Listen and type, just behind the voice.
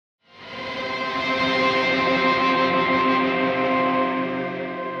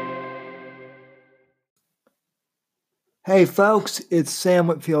Hey folks, it's Sam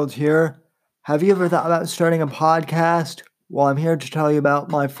Whitfield here. Have you ever thought about starting a podcast? Well, I'm here to tell you about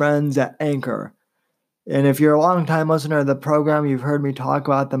my friends at Anchor. And if you're a long-time listener of the program, you've heard me talk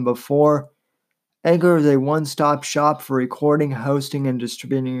about them before. Anchor is a one-stop shop for recording, hosting, and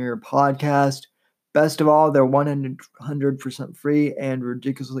distributing your podcast. Best of all, they're 100% free and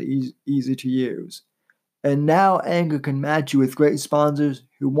ridiculously easy to use. And now Anchor can match you with great sponsors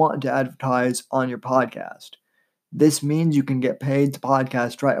who want to advertise on your podcast. This means you can get paid to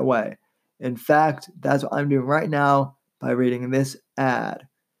podcast right away. In fact, that's what I'm doing right now by reading this ad.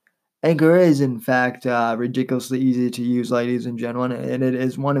 Anchor is, in fact, ridiculously easy to use, ladies and gentlemen, and it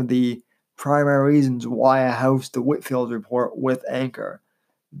is one of the primary reasons why I host the Whitfield Report with Anchor.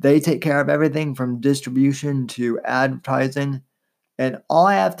 They take care of everything from distribution to advertising, and all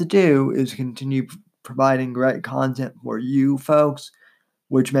I have to do is continue providing great content for you folks,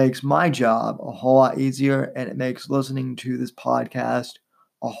 which makes my job a whole lot easier, and it makes listening to this podcast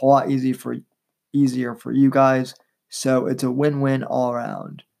a whole lot easier for you guys. So it's a win-win all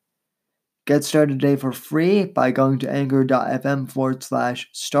around. Get started today for free by going to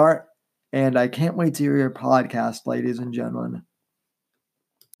anchor.fm/start. And I can't wait to hear your podcast, ladies and gentlemen.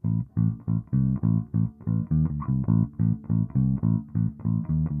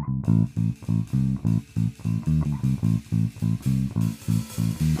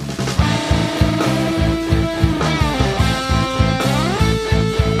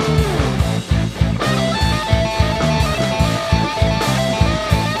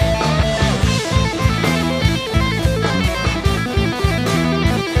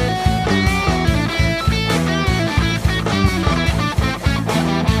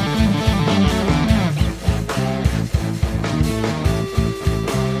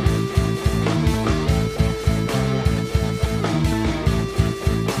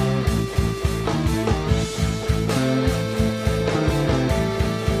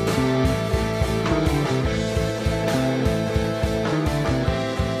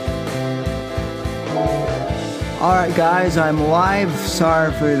 Alright guys, I'm live.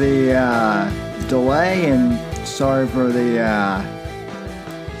 Sorry for the delay and sorry for the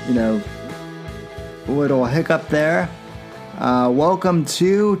little hiccup there. Welcome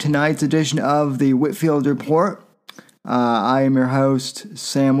to tonight's edition of the Whitfield Report. I am your host,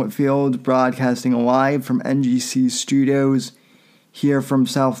 Sam Whitfield, broadcasting live from NGC Studios here from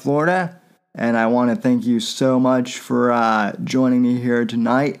South Florida. And I want to thank you so much for joining me here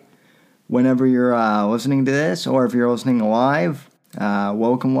tonight. Whenever you're listening to this, or if you're listening live,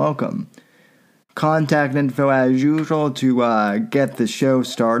 welcome. Contact info as usual to get the show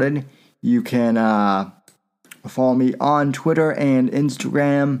started. You can follow me on Twitter and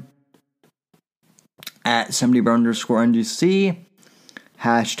Instagram at 70_NGC,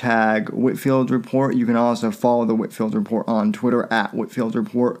 hashtag Whitfield Report. You can also follow the Whitfield Report on Twitter at Whitfield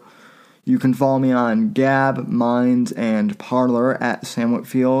Report. You can follow me on Gab, Minds, and Parler at Sam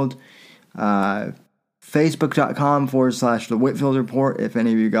Whitfield. Facebook.com/The Whitfield Report if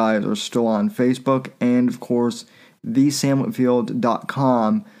any of you guys are still on Facebook, and of course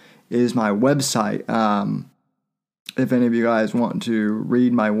thesamwhitfield.com is my website. If any of you guys want to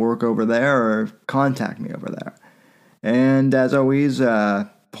read my work over there or contact me over there. And as always,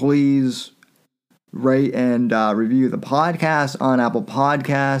 please rate and review the podcast on Apple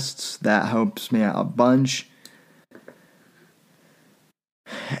Podcasts. That helps me out a bunch.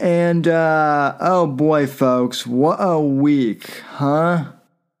 And, oh boy, folks, what a week, huh?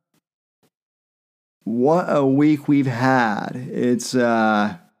 What a week we've had. It's,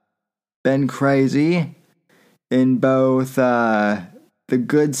 been crazy in both, the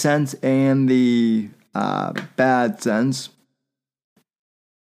good sense and the, bad sense.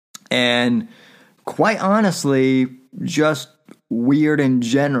 And quite honestly, just weird in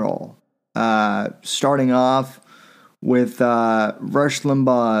general. Starting off with Rush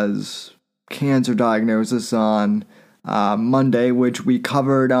Limbaugh's cancer diagnosis on Monday, which we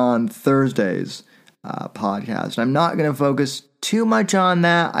covered on Thursday's podcast. I'm not going to focus too much on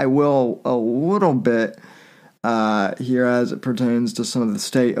that. I will a little bit here as it pertains to some of the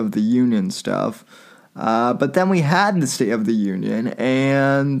State of the Union stuff. But then we had the State of the Union,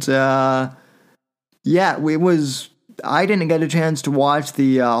 and I didn't get a chance to watch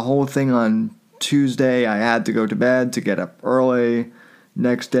the whole thing on Tuesday. I had to go to bed to get up early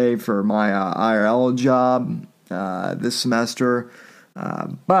next day for my IRL job this semester.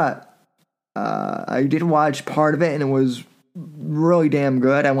 But I did watch part of it, and it was really damn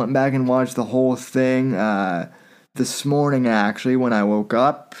good. I went back and watched the whole thing this morning, actually, when I woke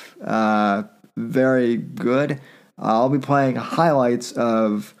up. Very good. I'll be playing highlights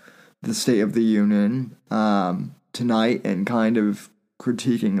of the State of the Union tonight and kind of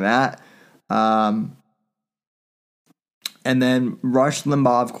critiquing that. And then Rush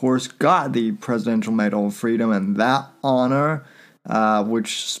Limbaugh, of course, got the Presidential Medal of Freedom, and that honor,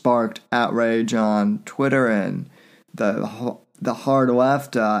 which sparked outrage on Twitter and the hard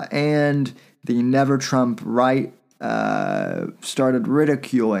left and the Never Trump right started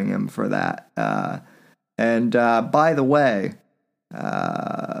ridiculing him for that. And by the way,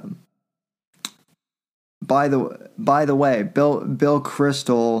 Bill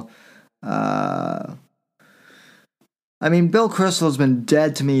Kristol. Bill Kristol's been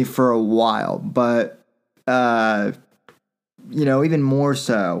dead to me for a while, but even more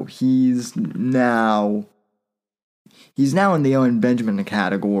so, he's now in the Owen Benjamin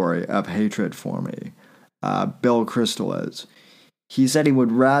category of hatred for me. Bill Kristol is. He said he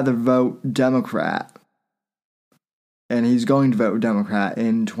would rather vote Democrat, and he's going to vote Democrat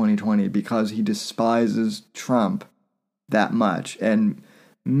in 2020 because he despises Trump that much. And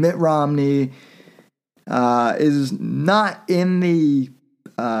Mitt Romney is not in the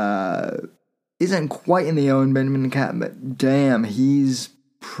isn't quite in the Owen Benjamin cat, but damn, he's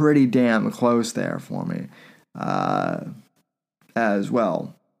pretty damn close there for me as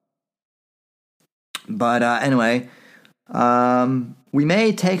well. But anyway, we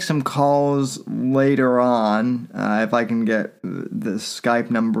may take some calls later on if I can get the Skype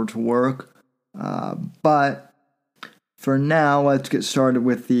number to work. But for now, let's get started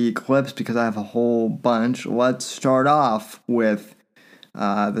with the clips because I have a whole bunch. Let's start off with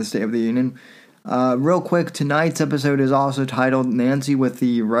the State of the Union. Real quick, tonight's episode is also titled Nancy with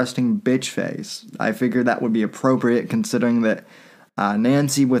the Resting Bitch Face. I figured that would be appropriate considering that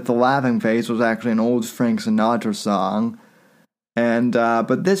Nancy with the Laughing Face was actually an old Frank Sinatra song. And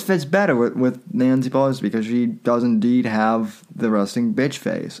but this fits better with Nancy Pelosi because she does indeed have the resting bitch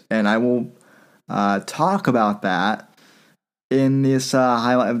face. And I will talk about that in this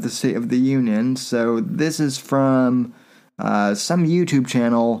highlight of the State of the Union. So this is from some YouTube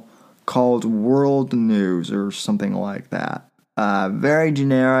channel called World News or something like that. Very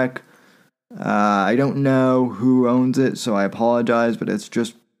generic. I don't know who owns it, so I apologize, but it's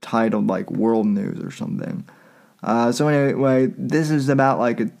just titled like World News or something. So anyway, this is about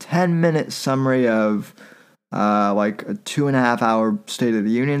like a 10-minute summary of like a 2.5 hour State of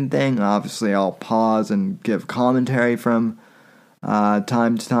the Union thing. Obviously, I'll pause and give commentary from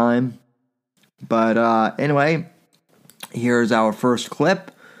time to time. But anyway, here's our first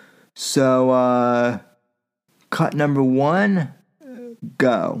clip. So, cut number 1,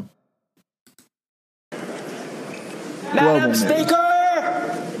 go. Madam Speaker,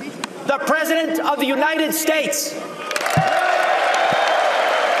 the President of the United States.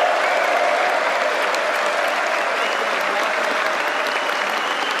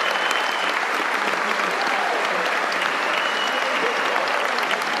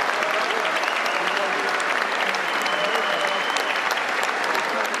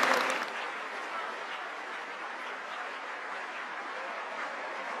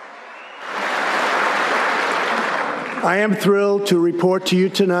 I am thrilled to report to you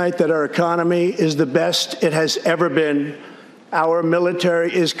tonight that our economy is the best it has ever been. Our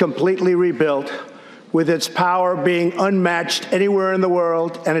military is completely rebuilt, with its power being unmatched anywhere in the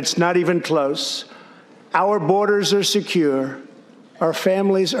world, and it's not even close. Our borders are secure. Our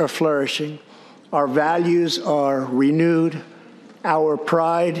families are flourishing. Our values are renewed. Our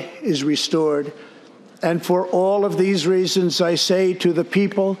pride is restored. And for all of these reasons, I say to the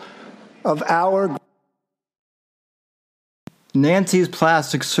people of our Nancy's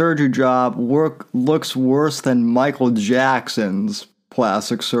plastic surgery job looks worse than Michael Jackson's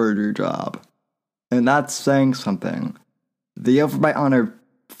plastic surgery job. And that's saying something. The overbite on her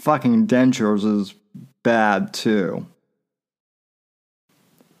fucking dentures is bad too.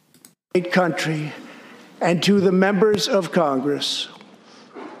 Great country, and to the members of Congress,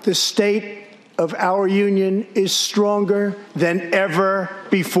 the state of our union is stronger than ever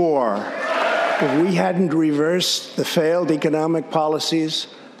before. If we hadn't reversed the failed economic policies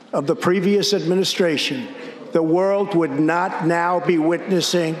of the previous administration, the world would not now be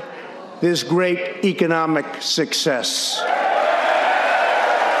witnessing this great economic success.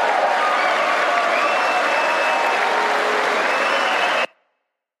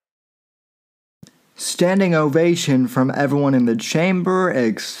 Standing ovation from everyone in the chamber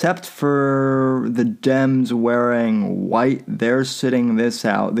except for the Dems wearing white. They're sitting this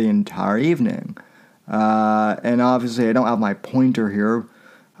out the entire evening. And obviously I don't have my pointer here.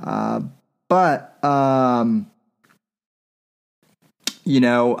 But I'm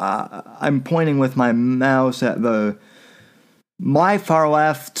pointing with my mouse at my far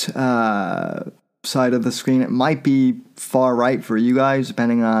left side of the screen. It might be far right for you guys,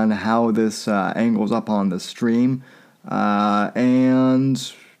 depending on how this angles up on the stream.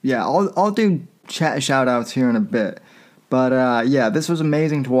 And yeah, I'll do chat shout outs here in a bit. But yeah, this was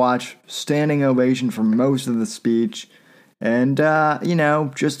amazing to watch. Standing ovation for most of the speech. And,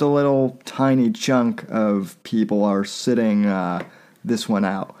 just a little tiny chunk of people are sitting this one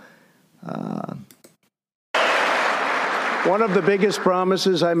out. One of the biggest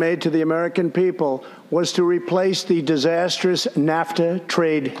promises I made to the American people was to replace the disastrous NAFTA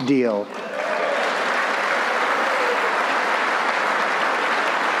trade deal.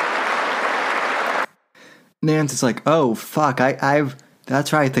 Nancy's like, oh, fuck,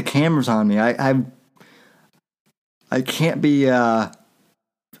 that's right, the camera's on me. I can't be,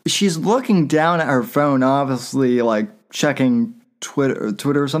 she's looking down at her phone, obviously, like, checking Twitter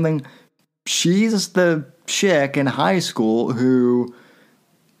or something. She's the chick in high school who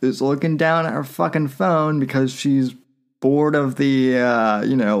is looking down at her fucking phone because she's bored of the,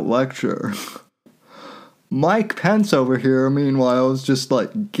 lecture. Mike Pence over here, meanwhile, is just,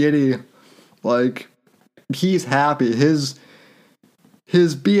 like, giddy. Like, he's happy. His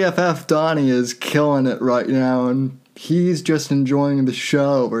BFF Donnie is killing it right now, and he's just enjoying the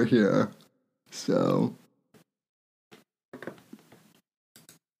show over here. So...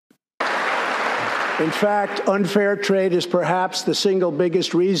 In fact, unfair trade is perhaps the single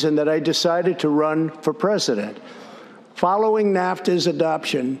biggest reason that I decided to run for president. Following NAFTA's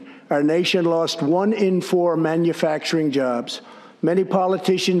adoption, our nation lost 1 in 4 manufacturing jobs. Many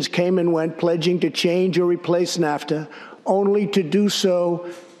politicians came and went, pledging to change or replace NAFTA, only to do so,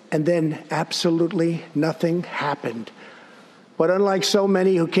 and then absolutely nothing happened. But unlike so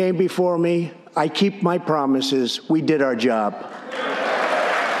many who came before me, I keep my promises. We did our job.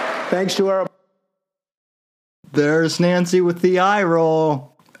 Thanks to our... There's Nancy with the eye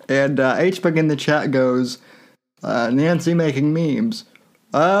roll. And HBug in the chat goes, Nancy making memes.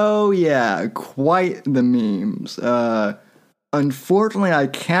 Oh yeah, quite the memes. Unfortunately, I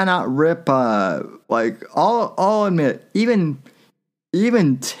cannot rip, I'll admit, even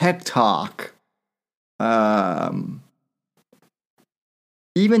TikTok,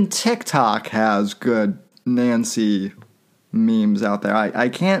 even TikTok has good Nancy memes out there. I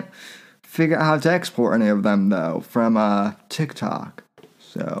can't figure out how to export any of them, though, from TikTok.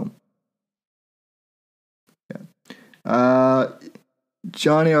 So, yeah.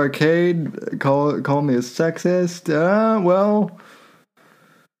 Johnny Arcade call me a sexist. Well,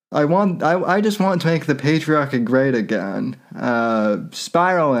 I just want to make the patriarchy great again.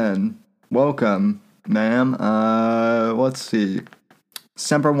 Spiralin, welcome, ma'am. Let's see.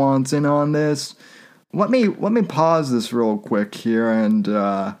 Semper wants in on this. Let me pause this real quick here and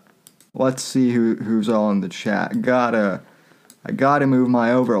let's see who's all in the chat. I gotta move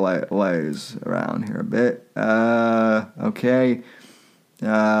my overlays around here a bit. Okay.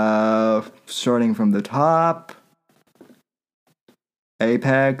 Starting from the top.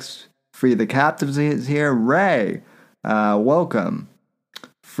 Apex. Free the Captives is here. Ray. Welcome.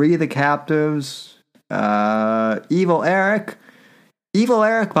 Free the Captives. Evil Eric. Evil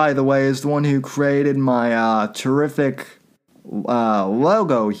Eric, by the way, is the one who created my terrific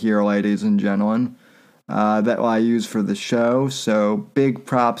logo here, ladies and gentlemen, that I use for the show. So big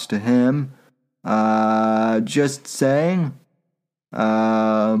props to him. Just saying.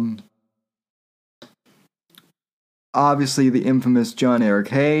 Obviously the infamous Johnny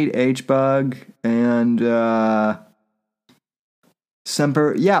Arcade, H-Bug, and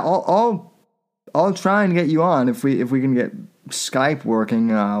Semper. Yeah, I'll try and get you on if we can get Skype working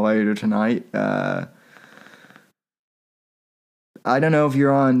later tonight. I don't know if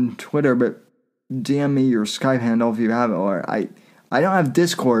you're on Twitter, but DM me your Skype handle if you have it. Or I don't have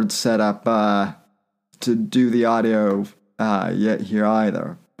Discord set up to do the audio yet here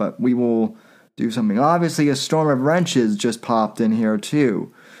either. But we will do something. Obviously, a storm of wrenches just popped in here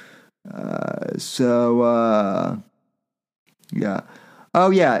too. Yeah. Oh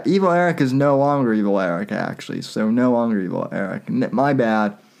yeah, Evil Eric is no longer Evil Eric actually. So no longer Evil Eric. My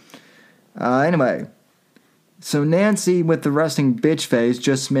bad. Anyway. So Nancy with the resting bitch face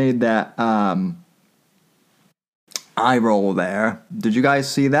just made that eye roll there. Did you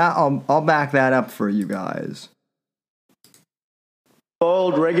guys see that? I'll back that up for you guys.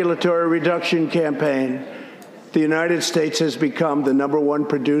 Bold regulatory reduction campaign. The United States has become the #1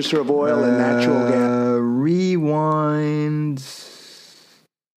 producer of oil and natural gas. Rewind.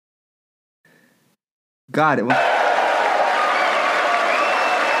 Got it.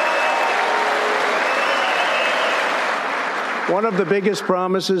 One of the biggest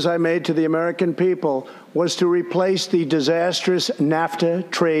promises I made to the American people was to replace the disastrous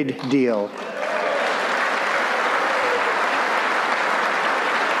NAFTA trade deal.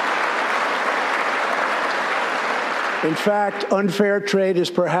 In fact, unfair trade is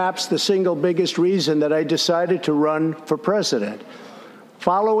perhaps the single biggest reason that I decided to run for president.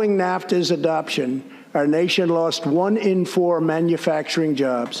 Following NAFTA's adoption, our nation lost 1 in 4 manufacturing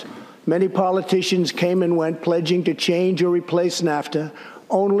jobs. Many politicians came and went pledging to change or replace NAFTA,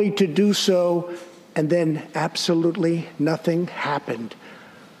 only to do so, and then absolutely nothing happened.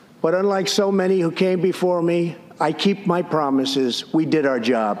 But unlike so many who came before me, I keep my promises. We did our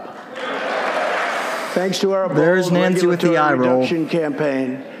job. Thanks to our There's bold Nancy with the eye regulatory roll. reduction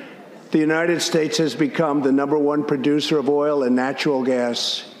campaign, the United States has become the #1 producer of oil and natural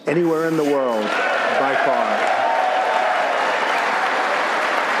gas anywhere in the world by far.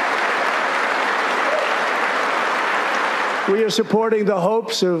 We are supporting the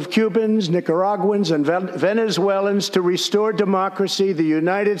hopes of Cubans, Nicaraguans, and Venezuelans to restore democracy. The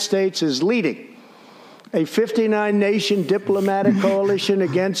United States is leading a 59-nation diplomatic coalition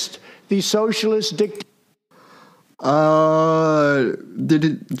against the socialist dictator.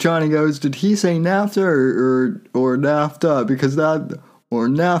 Johnny goes, did he say NAFTA or NAFTA? Because or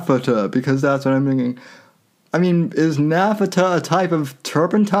NAFTA, because that's what I'm thinking. I mean, is NAFTA a type of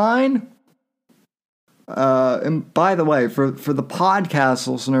turpentine? And by the way, for the podcast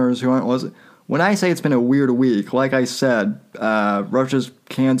listeners who aren't listening, when I say it's been a weird week, like I said, Russia's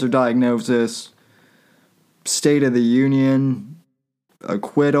cancer diagnosis, State of the Union,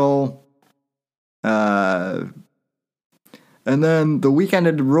 acquittal, and then the weekend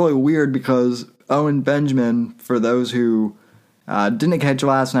ended really weird because Owen Benjamin, for those who didn't catch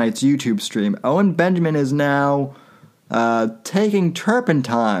last night's YouTube stream, Owen Benjamin is now taking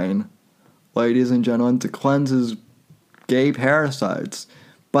turpentine, ladies and gentlemen, to cleanse his gay parasites.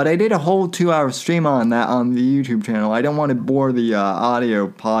 But I did a whole 2-hour stream on that on the YouTube channel. I don't want to bore the audio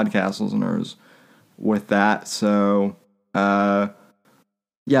podcast listeners with that, so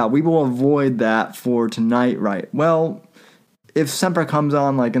yeah, we will avoid that for tonight, right? Well, if Semper comes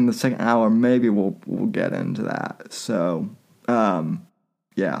on like in the second hour, maybe we'll get into that. So,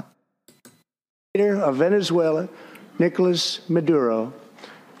 yeah. Leader of Venezuela, Nicolas Maduro.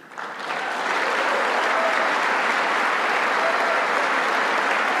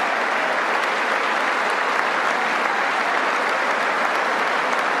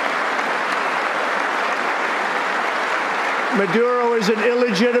 Maduro is an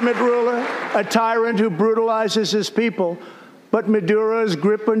illegitimate ruler, a tyrant who brutalizes his people, but Maduro's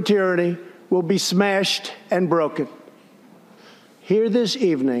grip on tyranny will be smashed and broken. Here this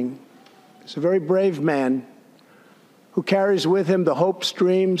evening is a very brave man who carries with him the hopes,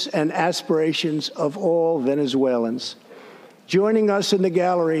 dreams, and aspirations of all Venezuelans. Joining us in the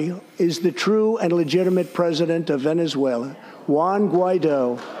gallery is the true and legitimate president of Venezuela, Juan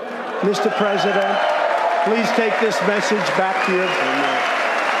Guaido. Mr. President, please take this message back to your homeland.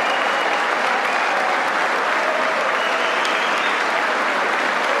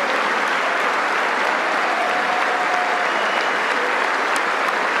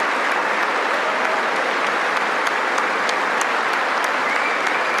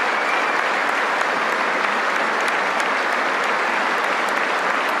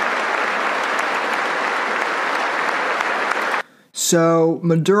 So,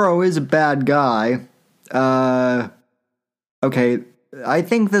 Maduro is a bad guy. Okay, I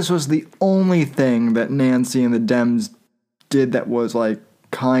think this was the only thing that Nancy and the Dems did that was, like,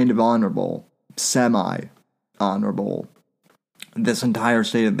 kind of honorable. Semi-honorable. This entire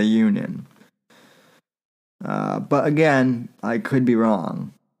State of the Union. But again, I could be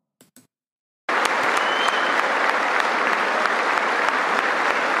wrong.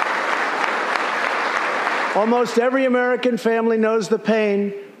 Almost every American family knows the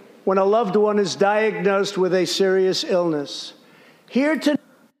pain when a loved one is diagnosed with a serious illness. Here to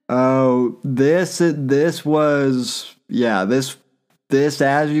this,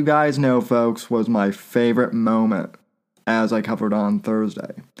 as you guys know, folks, was my favorite moment as I covered on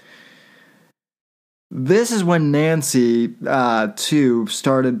Thursday. This is when Nancy, too,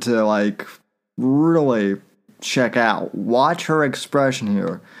 started to, like, really check out. Watch her expression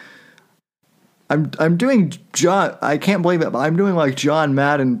here. I'm doing I can't believe it, but I'm doing like John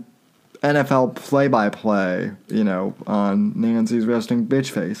Madden NFL play-by-play, on Nancy's resting bitch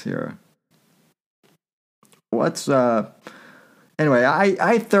face here. Anyway,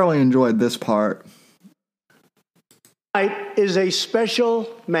 I thoroughly enjoyed this part. Tonight is a special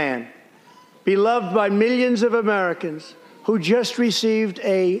man, beloved by millions of Americans, who just received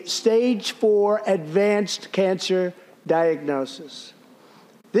a stage 4 advanced cancer diagnosis.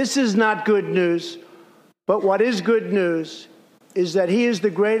 This is not good news, but what is good news is that he is the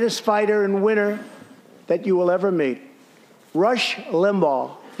greatest fighter and winner that you will ever meet. Rush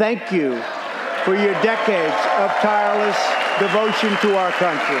Limbaugh, thank you for your decades of tireless devotion to our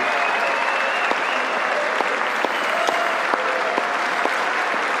country.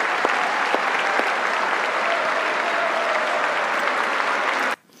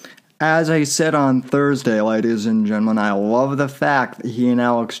 As I said on Thursday, ladies and gentlemen, I love the fact that he and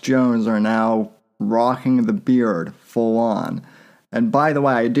Alex Jones are now rocking the beard full on. And by the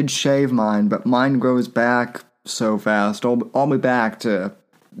way, I did shave mine, but mine grows back so fast. I'll be back to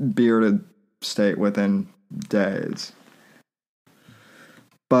bearded state within days.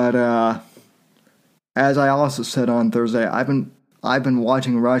 But as I also said on Thursday, I've been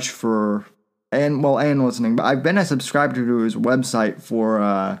watching Rush and listening, but I've been a subscriber to his website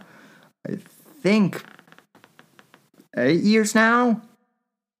for I think 8 years now.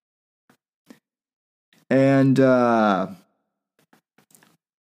 And I've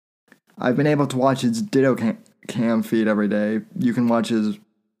been able to watch his Ditto cam feed every day. You can watch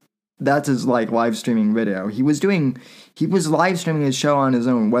that's his live streaming video. He was live streaming his show on his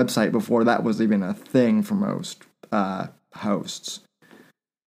own website before that was even a thing for most hosts.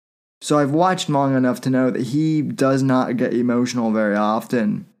 So I've watched long enough to know that he does not get emotional very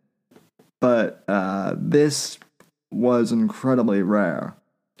often. But this was incredibly rare.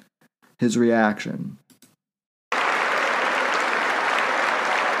 His reaction.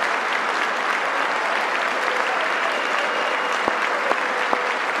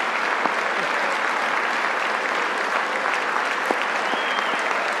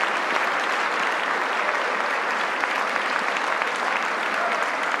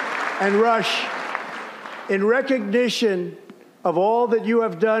 And Rush, in recognition of all that you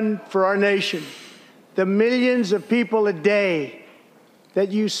have done for our nation, the millions of people a day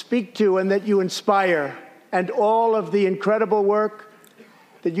that you speak to and that you inspire, and all of the incredible work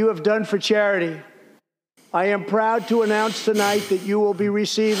that you have done for charity, I am proud to announce tonight that you will be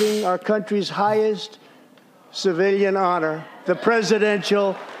receiving our country's highest civilian honor, the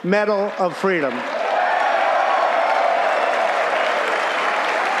Presidential Medal of Freedom.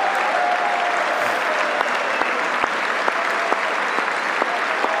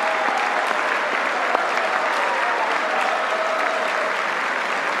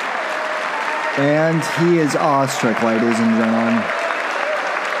 And he is awestruck, ladies and gentlemen.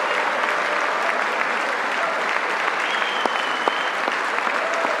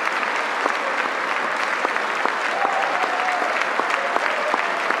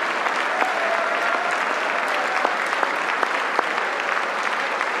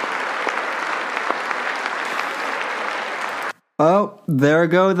 Oh, there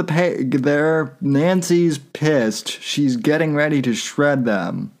go there. Nancy's pissed. She's getting ready to shred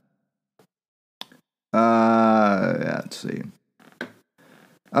them. Let's see.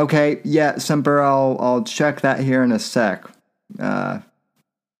 Okay, yeah, Semper, I'll check that here in a sec. Yep.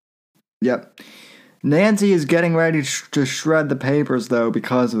 Nancy is getting ready to shred the papers, though,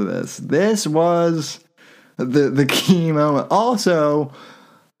 because of this. This was the key moment. Also,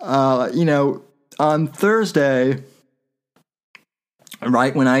 on Thursday,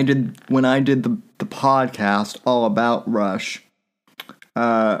 right when I did the podcast all about Rush,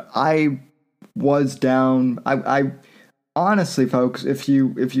 I was down. I honestly, folks, if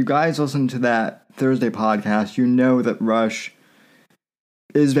you guys listen to that Thursday podcast, you know that Rush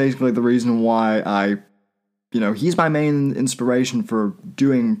is basically the reason why he's my main inspiration for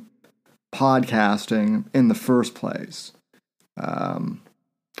doing podcasting in the first place.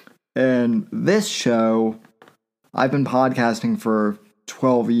 And this show, I've been podcasting for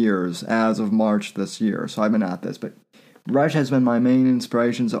 12 years as of March this year, so I've been at this, but Rush has been my main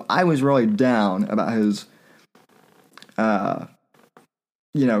inspiration, so I was really down about his,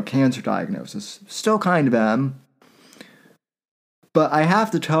 cancer diagnosis. Still kind of am. But I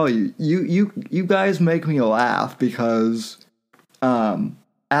have to tell you, you guys make me laugh because,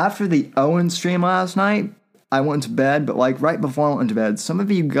 after the Owen stream last night, I went to bed, but right before I went to bed, some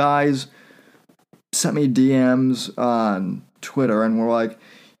of you guys sent me DMs on Twitter and were like,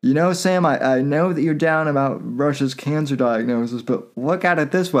 Sam, I know that you're down about Rush's cancer diagnosis, but look at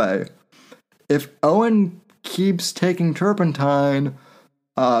it this way. If Owen keeps taking turpentine,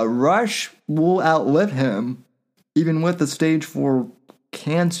 Rush will outlive him, even with the stage 4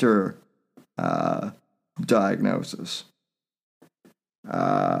 cancer diagnosis.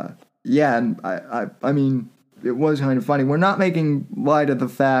 And I mean, it was kind of funny. We're not making light of the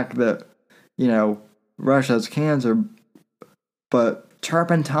fact that, Rush has cancer, but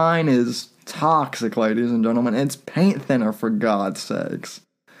turpentine is toxic, ladies and gentlemen. It's paint thinner, for God's sakes.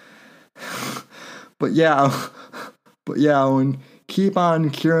 But yeah, and keep on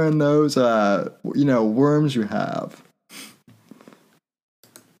curing those, worms you have.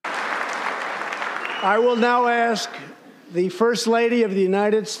 I will now ask the First Lady of the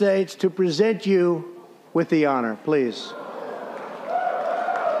United States to present you with the honor, please.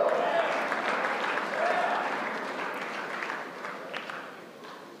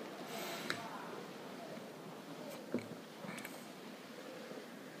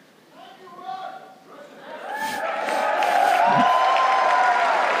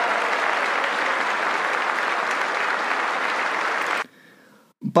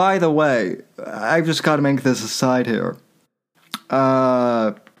 By the way, I've just got to make this aside here.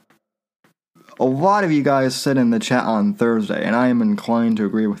 A lot of you guys said in the chat on Thursday, and I am inclined to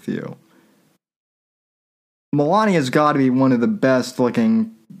agree with you. Melania's got to be one of the best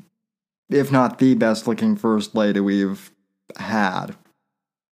looking, if not the best looking First Lady we've had.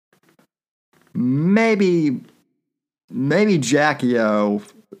 Maybe Jackie O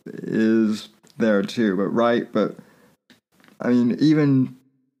is there too, but I mean, even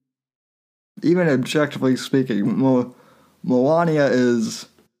objectively speaking, Melania is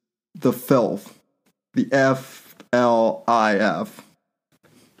the filth. The FLIF.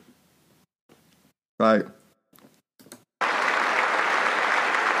 Right?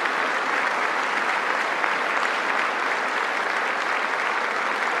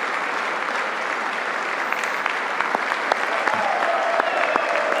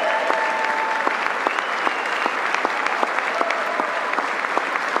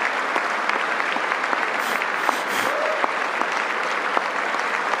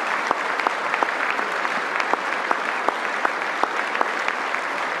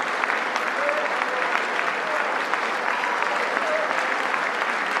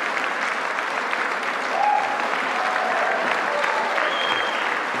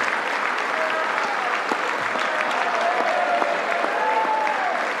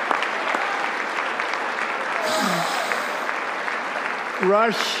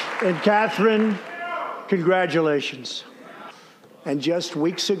 Rush and Catherine, congratulations. And just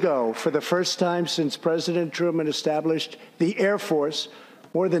weeks ago, for the first time since President Truman established the Air Force,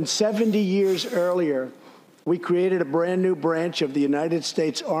 more than 70 years earlier, we created a brand new branch of the United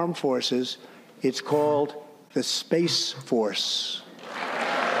States Armed Forces. It's called the Space Force.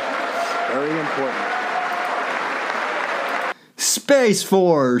 Very important. Space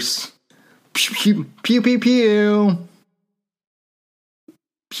Force! Pew, pew, pew, pew.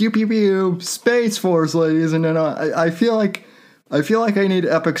 Pew, pew, pew. Space Force, ladies and gentlemen. I feel like I need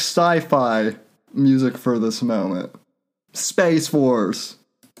epic sci-fi music for this moment. Space Force.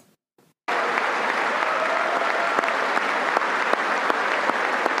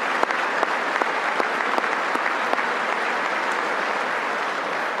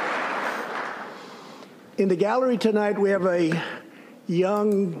 In the gallery tonight, we have a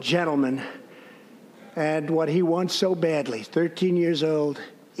young gentleman, and what he wants so badly, 13 years old,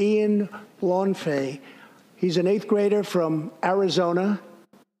 Ian Blonfay. He's an 8th grader from Arizona.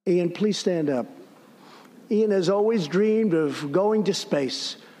 Ian, please stand up. Ian has always dreamed of going to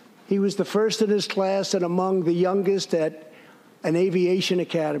space. He was the first in his class and among the youngest at an aviation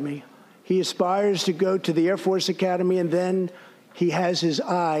academy. He aspires to go to the Air Force Academy, and then he has his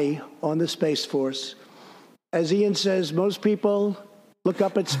eye on the Space Force. As Ian says, most people look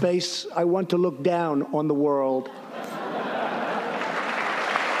up at space. I want to look down on the world.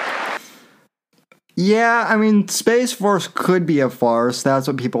 Yeah, I mean, Space Force could be a farce. That's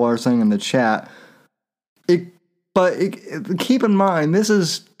what people are saying in the chat. But keep in mind, this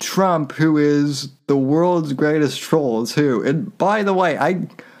is Trump, who is the world's greatest troll, too. And by the way, I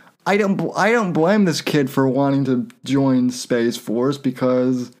don't blame this kid for wanting to join Space Force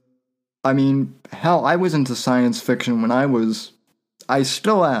because, I mean, hell, I was into science fiction when I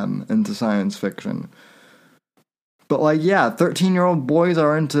still am into science fiction. But, like, yeah, 13-year-old boys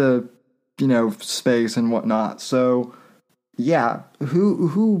are into, you know, space and whatnot. So, yeah,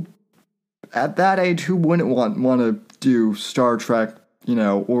 who at that age, who wouldn't want to do Star Trek, you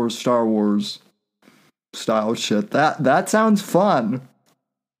know, or Star Wars style shit? That sounds fun.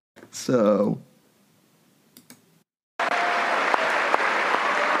 So,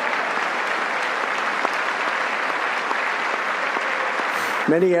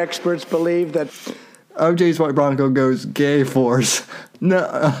 many experts believe that OJ's White Bronco goes gay force.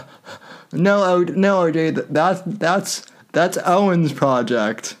 No, OJ, that's Owen's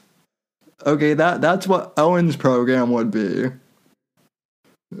project. Okay, that's what Owen's program would be.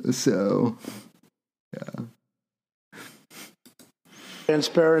 So, yeah.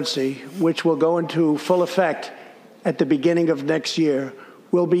 Transparency, which will go into full effect at the beginning of next year,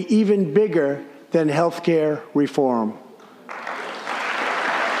 will be even bigger than healthcare reform.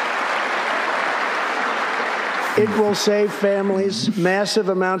 It will save families massive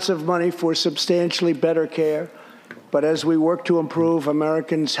amounts of money for substantially better care. But as we work to improve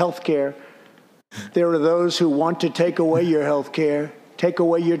Americans' health care, there are those who want to take away your health care, take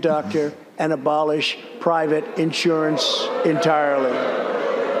away your doctor, and abolish private insurance entirely.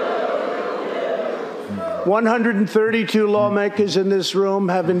 132 lawmakers in this room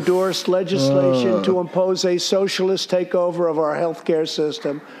have endorsed legislation to impose a socialist takeover of our health care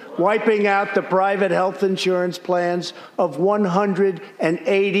system, wiping out the private health insurance plans of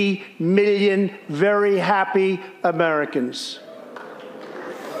 180 million very happy Americans.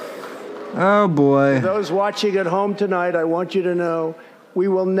 Oh, boy. For those watching at home tonight, I want you to know we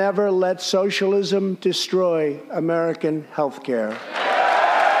will never let socialism destroy American health care.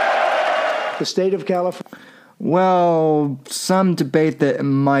 The state of California. Well, some debate that it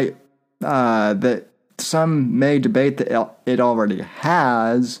might, that some may debate that it already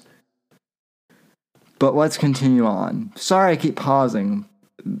has, but let's continue on. Sorry I keep pausing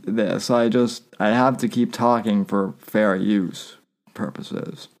this, I have to keep talking for fair use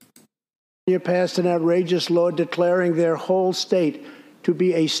purposes. Passed an outrageous law declaring their whole state to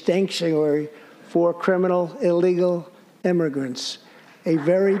be a sanctuary for criminal, illegal immigrants. A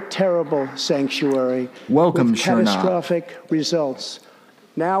very terrible sanctuary. Welcome, with catastrophic results.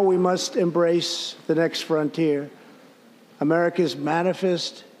 Now we must embrace the next frontier. America's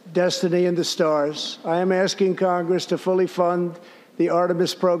manifest destiny in the stars. I am asking Congress to fully fund the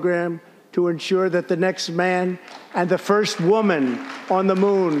Artemis program to ensure that the next man and the first woman on the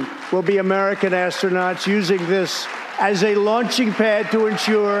moon will be American astronauts, using this as a launching pad to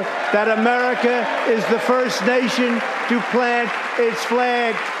ensure that America is the first nation to plant its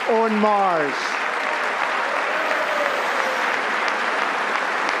flag on Mars.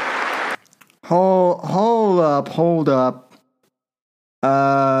 Hold up.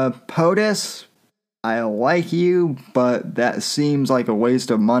 POTUS, I like you, but that seems like a waste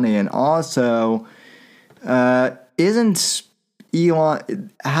of money. And also, hasn't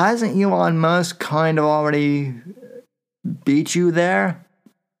Elon Musk kind of already beat you there?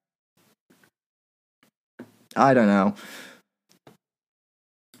 I don't know.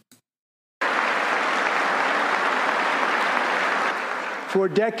 For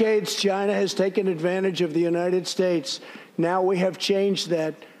decades, China has taken advantage of the United States. Now we have changed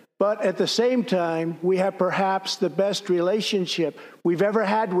that. But at the same time, we have perhaps the best relationship we've ever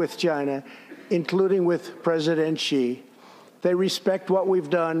had with China, including with President Xi. They respect what we've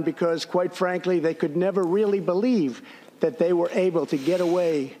done because, quite frankly, they could never really believe that they were able to get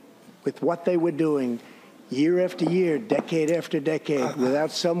away with what they were doing year after year, decade after decade,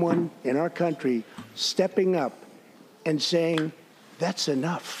 without someone in our country stepping up and saying, that's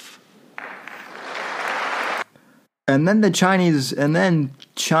enough. And then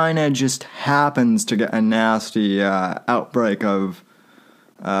China just happens to get a nasty outbreak of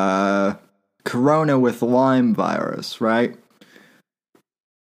corona with Lyme virus, right?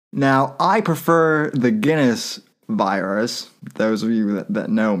 Now, I prefer the Guinness virus, those of you that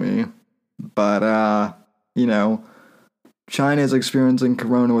know me, but, China is experiencing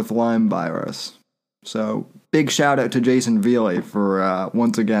corona with Lyme virus. So, big shout out to Jason Vealey for,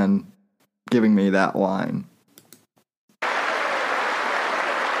 once again, giving me that line.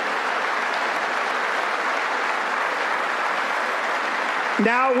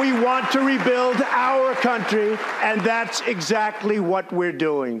 Now we want to rebuild our country, and that's exactly what we're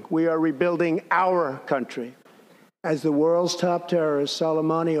doing. We are rebuilding our country. As the world's top terrorist,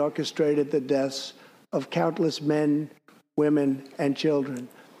 Soleimani orchestrated the deaths of countless men, women, and children.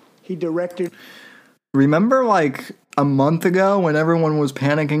 He directed... Remember, like, a month ago when everyone was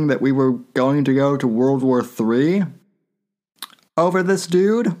panicking that we were going to go to World War III over this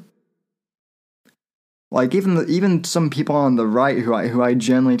dude? Like, even some people on the right who I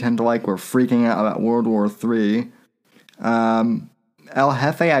generally tend to like were freaking out about World War III. El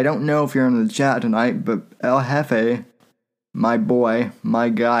Jefe, I don't know if you're in the chat tonight, but El Jefe, my boy, my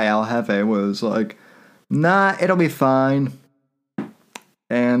guy El Jefe, was like, nah, it'll be fine.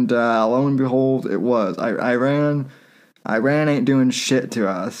 And lo and behold, it was. Iran ain't doing shit to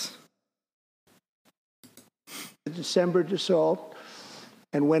us. The December assault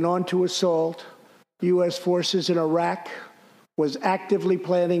and went on to assault U.S. forces in Iraq, was actively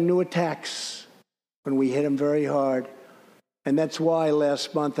planning new attacks when we hit them very hard. And that's why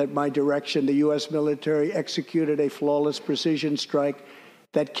last month, at my direction, the U.S. military executed a flawless precision strike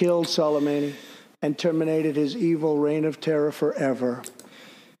that killed Soleimani and terminated his evil reign of terror forever.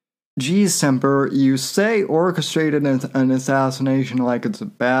 Geez, Semper, you say orchestrated an assassination like it's a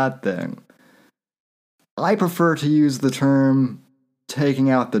bad thing. I prefer to use the term taking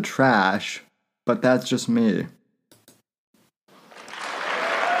out the trash, but that's just me.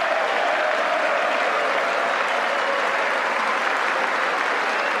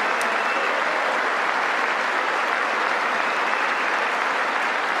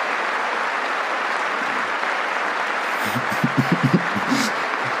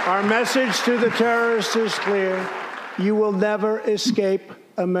 Our message to the terrorists is clear. You will never escape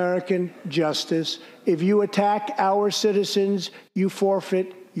American justice. If you attack our citizens, you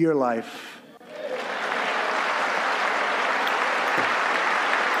forfeit your life.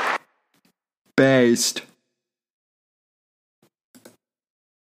 Based.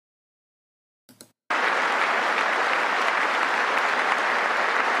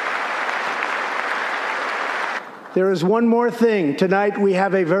 There is one more thing. Tonight we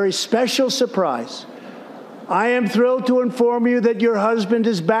have a very special surprise. I am thrilled to inform you that your husband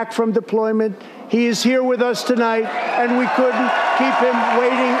is back from deployment. He is here with us tonight, and we couldn't keep him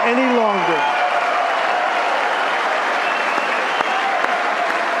waiting any longer.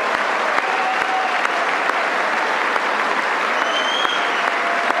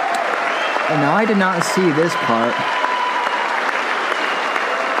 And now I did not see this part.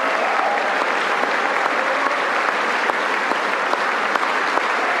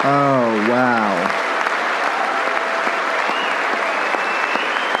 Oh, wow.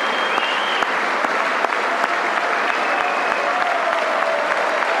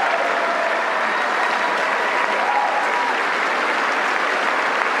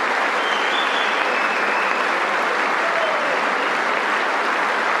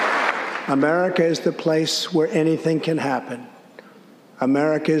 America is the place where anything can happen.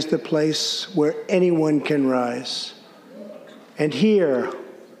 America is the place where anyone can rise. And here,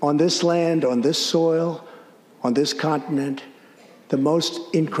 on this land, on this soil, on this continent, the most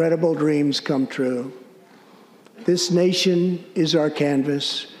incredible dreams come true. This nation is our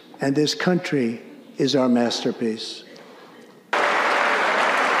canvas, and this country is our masterpiece.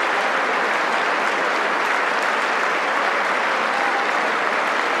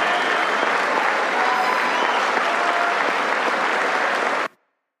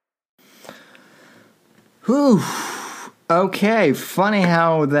 Whew. Okay, funny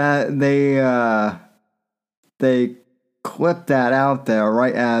how that they clipped that out there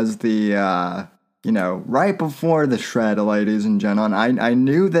right as the right before the shred, ladies and gentlemen. I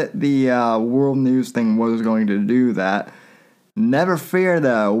knew that the world news thing was going to do that. Never fear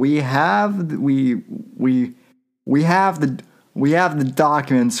though. We have the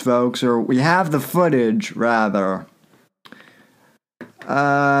documents, folks, or we have the footage rather.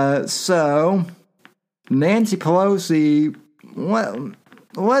 So Nancy Pelosi, well,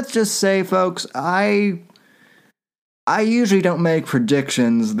 let's just say, folks, I usually don't make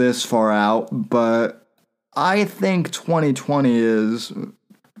predictions this far out, but I think 2020 is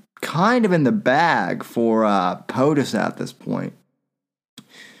kind of in the bag for POTUS at this point.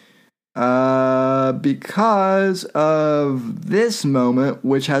 Because of this moment,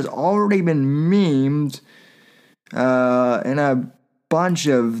 which has already been memed in a bunch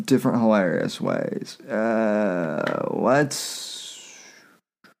of different hilarious ways.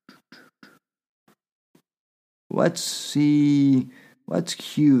 Let's see. Let's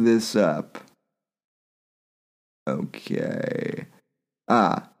cue this up. Okay.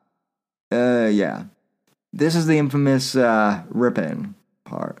 Yeah. This is the infamous rip-in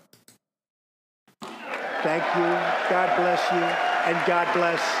part. Thank you. God bless you. And God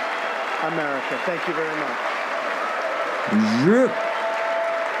bless America. Thank you very much. Zip.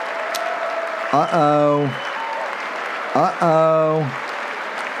 Uh-oh. Uh-oh.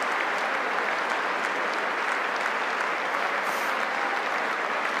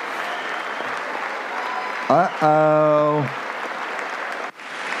 Uh-oh.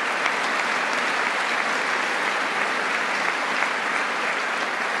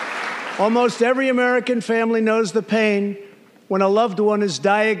 Almost every American family knows the pain when a loved one is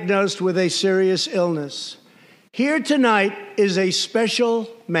diagnosed with a serious illness. Here tonight is a special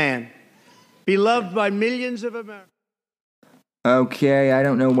man, beloved by millions of Americans. Okay, I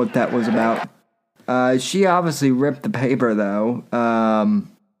don't know what that was about. She obviously ripped the paper, though.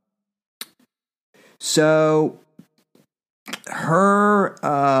 So,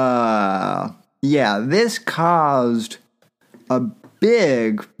 this caused a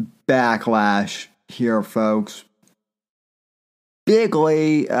big backlash here, folks.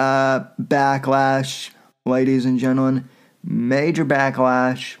 Bigly backlash, ladies and gentlemen. Major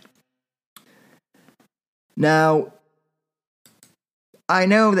backlash. Now, I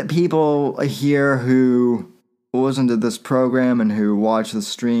know that people here who listen to this program and who watch the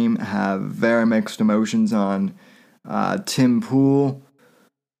stream have very mixed emotions on Tim Pool.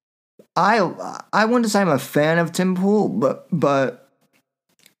 I wouldn't say I'm a fan of Tim Pool, but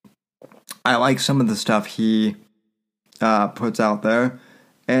I like some of the stuff he puts out there.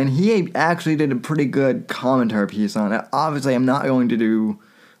 And he actually did a pretty good commentary piece on it. Obviously, I'm not going to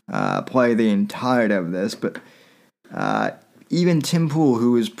play the entirety of this, but even Tim Pool,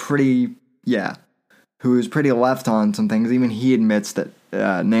 who is pretty left on some things, even he admits that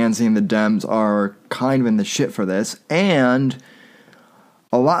Nancy and the Dems are kind of in the shit for this. And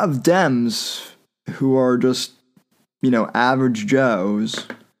a lot of Dems who are just, average Joes,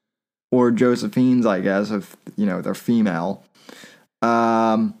 or Josephines, I guess, if, they're female,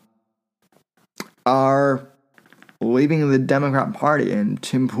 are leaving the Democrat Party, and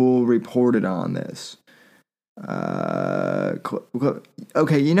Tim Pool reported on this.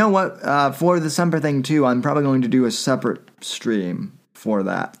 Okay, you know what? For the December thing, too, I'm probably going to do a separate stream for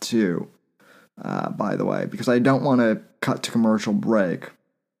that, too, by the way, because I don't want to cut to commercial break.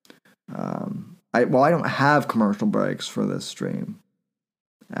 I don't have commercial breaks for this stream,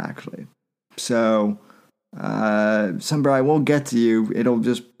 actually. So, December, I will get to you. It'll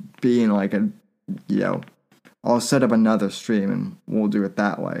just be in like I'll set up another stream and we'll do it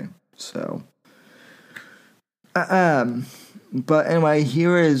that way. So, but anyway,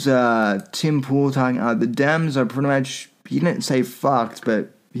 here is Tim Pool talking. The Dems are pretty much, he didn't say fucked,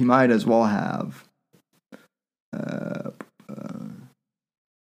 but he might as well have.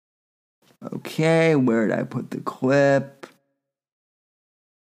 Okay, where did I put the clip?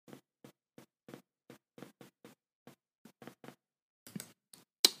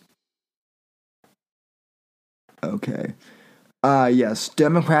 Okay. Yes,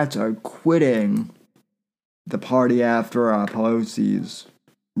 Democrats are quitting the party after Pelosi's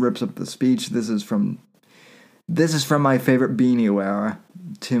rips up the speech. This is from my favorite beanie wearer,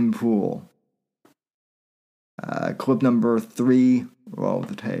 Tim Pool. Clip number 3, roll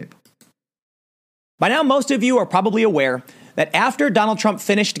the tape. By now, most of you are probably aware that after Donald Trump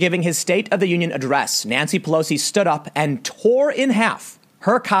finished giving his State of the Union address, Nancy Pelosi stood up and tore in half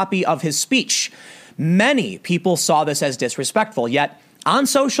her copy of his speech. Many people saw this as disrespectful, yet on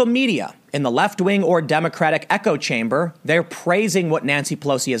social media, in the left-wing or Democratic echo chamber, they're praising what Nancy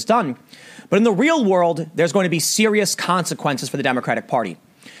Pelosi has done. But in the real world, there's going to be serious consequences for the Democratic Party.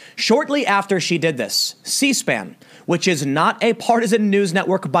 Shortly after she did this, C-SPAN, which is not a partisan news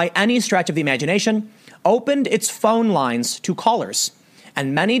network by any stretch of the imagination, opened its phone lines to callers.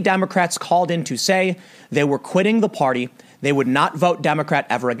 And many Democrats called in to say they were quitting the party. They would not vote Democrat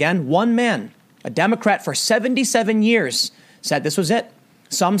ever again. One man, a Democrat for 77 years, said this was it.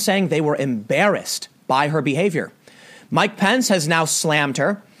 Some saying they were embarrassed by her behavior. Mike Pence has now slammed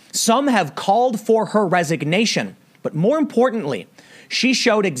her. Some have called for her resignation. But more importantly, she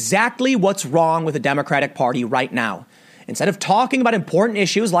showed exactly what's wrong with the Democratic Party right now. Instead of talking about important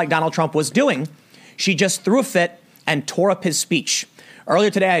issues like Donald Trump was doing, she just threw a fit and tore up his speech. Earlier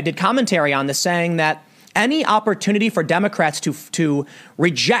today, I did commentary on this, saying that any opportunity for Democrats to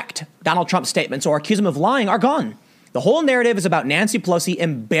reject Donald Trump's statements or accuse him of lying are gone. The whole narrative is about Nancy Pelosi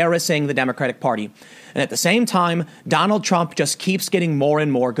embarrassing the Democratic Party. And at the same time, Donald Trump just keeps getting more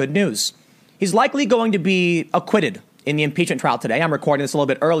and more good news. He's likely going to be acquitted in the impeachment trial today. I'm recording this a little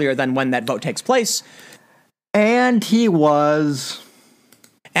bit earlier than when that vote takes place. And he was.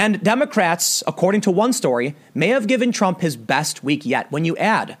 And Democrats, according to one story, may have given Trump his best week yet. When you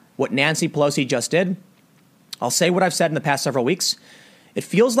add what Nancy Pelosi just did, I'll say what I've said in the past several weeks. It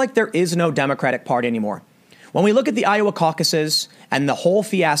feels like there is no Democratic Party anymore. When we look at the Iowa caucuses and the whole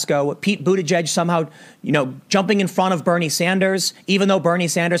fiasco, Pete Buttigieg somehow, jumping in front of Bernie Sanders, even though Bernie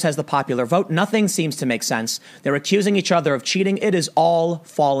Sanders has the popular vote, nothing seems to make sense. They're accusing each other of cheating. It is all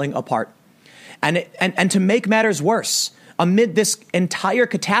falling apart. And to make matters worse, amid this entire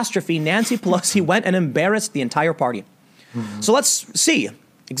catastrophe, Nancy Pelosi went and embarrassed the entire party. Mm-hmm. So let's see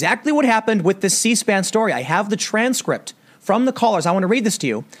exactly what happened with this C-SPAN story. I have the transcript from the callers. I want to read this to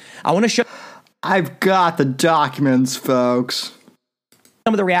you. I want to show. I've got the documents, folks.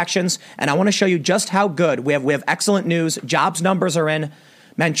 Some of the reactions, and I want to show you just how good. We have excellent news. Jobs numbers are in.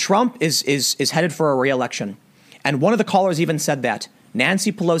 Man, Trump is headed for a re-election. And one of the callers even said that.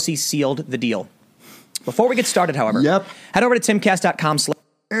 Nancy Pelosi sealed the deal. Before we get started, however, head over to timcast.com.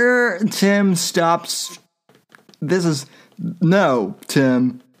 Tim, stops. No,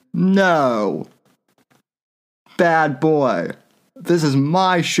 Tim. No. Bad boy. This is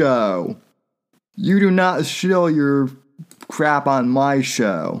my show. You do not shill your crap on my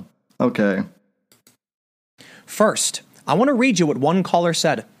show. Okay. First, I want to read you what one caller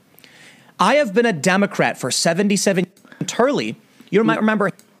said. I have been a Democrat for 77 years. Turley, you might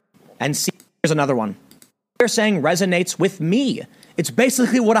remember, and see, here's another one. They're saying resonates with me. It's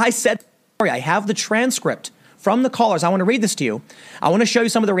basically what I said. I have the transcript from the callers. I want to read this to you. I want to show you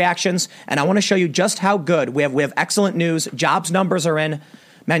some of the reactions, and I want to show you just how good. We have excellent news. Jobs numbers are in.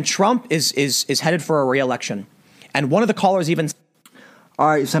 Man, Trump is headed for a re-election. And one of the callers even. All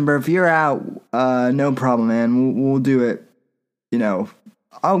right, Semper, if you're out, no problem, man. We'll do it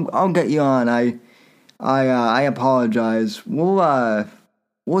I'll get you on. I apologize. We'll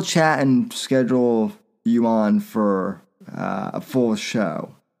chat and schedule you on for a full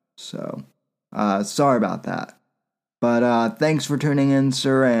show. So, sorry about that. But thanks for tuning in,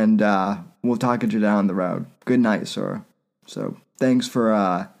 sir, and we'll talk to you down the road. Good night, sir. So, thanks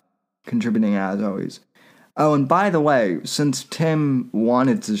for contributing as always. Oh, and by the way, since Tim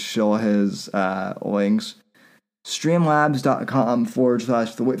wanted to show his links,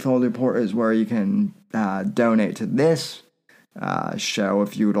 streamlabs.com/The Whitfield Report is where you can donate to this show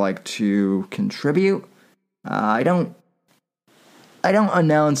if you would like to contribute. I don't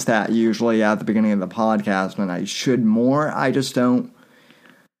announce that usually at the beginning of the podcast, and I should more. I just don't.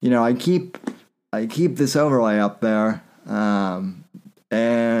 I keep this overlay up there, and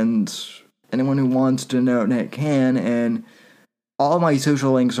anyone who wants to donate can. And all my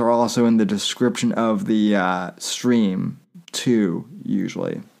social links are also in the description of the stream too.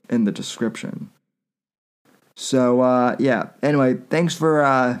 Usually in the description. So yeah. Anyway, thanks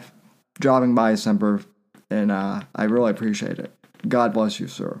for dropping by, Semper, and I really appreciate it. God bless you,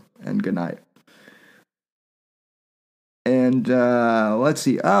 sir, and good night. And let's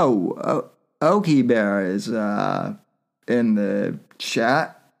see. Okie Bear is in the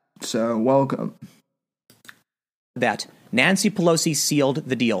chat, so welcome. That Nancy Pelosi sealed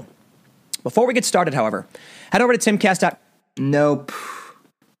the deal. Before we get started, however, head over to timcast. Nope.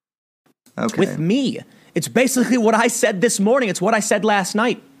 Okay. With me. It's basically what I said this morning. It's what I said last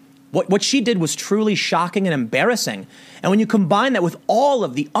night. What she did was truly shocking and embarrassing. And when you combine that with all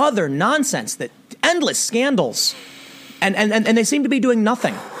of the other nonsense, the endless scandals, and they seem to be doing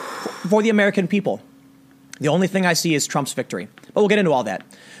nothing for the American people. The only thing I see is Trump's victory. But we'll get into all that.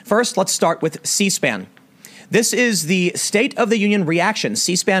 First, let's start with C-SPAN. This is the State of the Union reaction.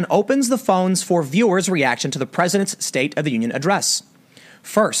 C-SPAN opens the phones for viewers' reaction to the president's State of the Union address.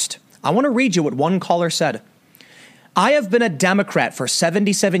 First, I want to read you what one caller said. I have been a Democrat for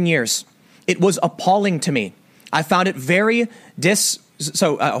 77 years. It was appalling to me. I found it very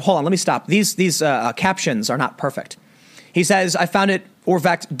hold on, let me stop. These captions are not perfect. He says, I found it,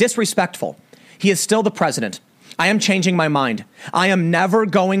 disrespectful. He is still the president. I am changing my mind. I am never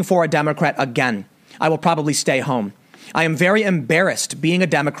going for a Democrat again. I will probably stay home. I am very embarrassed being a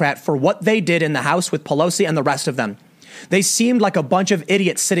Democrat for what they did in the House with Pelosi and the rest of them. They seemed like a bunch of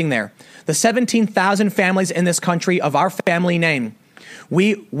idiots sitting there. The 17,000 families in this country of our family name.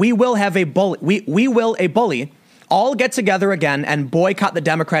 We will have a bully. We will a bully all get together again and boycott the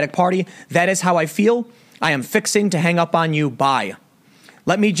Democratic Party. That is how I feel. I am fixing to hang up on you. Bye.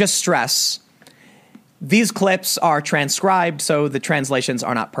 Let me just stress, these clips are transcribed, so the translations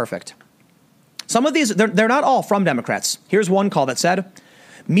are not perfect. Some of these, they're not all from Democrats. Here's one call that said,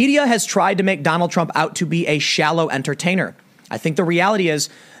 media has tried to make Donald Trump out to be a shallow entertainer. I think the reality is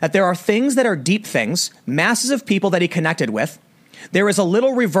that there are things that are deep things, masses of people that he connected with. There is a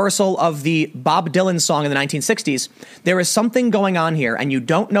little reversal of the Bob Dylan song in the 1960s. There is something going on here, and you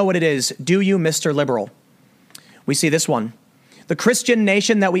don't know what it is, do you, Mr. Liberal? We see this one. The Christian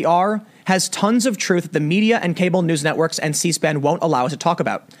nation that we are has tons of truth that the media and cable news networks and C-SPAN won't allow us to talk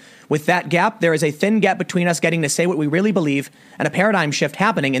about. With that gap, there is a thin gap between us getting to say what we really believe and a paradigm shift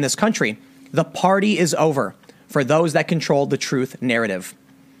happening in this country. The party is over for those that control the truth narrative.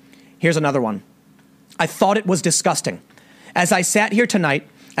 Here's another one. I thought it was disgusting. As I sat here tonight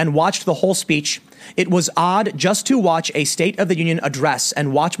and watched the whole speech, it was odd just to watch a State of the Union address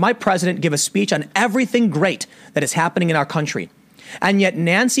and watch my president give a speech on everything great that is happening in our country. And yet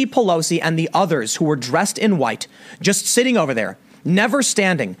Nancy Pelosi and the others who were dressed in white, just sitting over there, never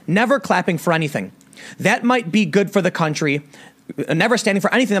standing, never clapping for anything. That might be good for the country. Never standing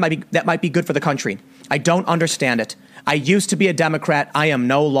for anything that might be good for the country. I don't understand it. I used to be a Democrat. I am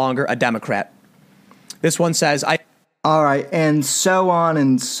no longer a Democrat. This one says, All right, and so on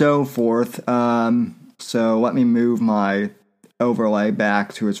and so forth. So let me move my overlay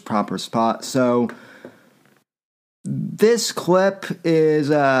back to its proper spot. So this clip is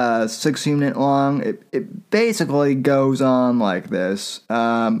 6-minute long. It basically goes on like this.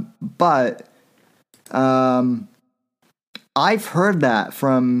 But I've heard that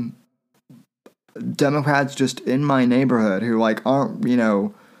from Democrats just in my neighborhood who aren't,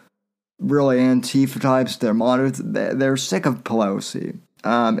 really Antifa types. They're moderates. They're sick of Pelosi.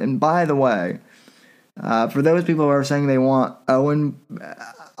 And by the way, for those people who are saying they want Owen,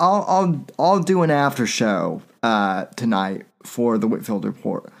 I'll do an after show tonight for the Whitfield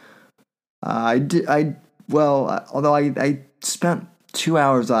Report. Although I spent 2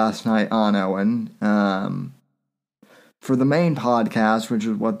 hours last night on Owen. For the main podcast, which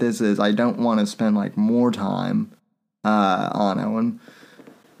is what this is, I don't want to spend more time on Ellen.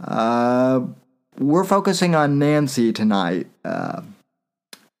 We're focusing on Nancy tonight,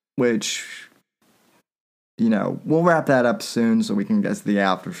 which, we'll wrap that up soon so we can get to the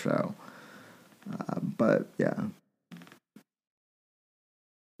after show. But yeah.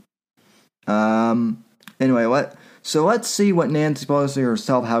 Anyway, let's see what Nancy Pelosi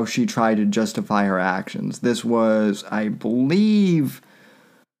herself, how she tried to justify her actions. This was, I believe,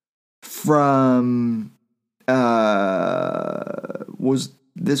 from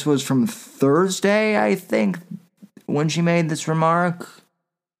this was from Thursday, I think, when she made this remark.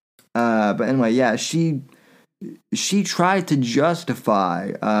 But anyway, yeah, she tried to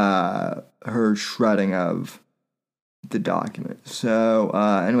justify her shredding of the document. So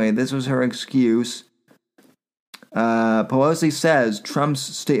anyway, this was her excuse. Pelosi says Trump's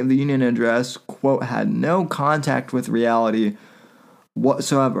State of the Union address, quote, had no contact with reality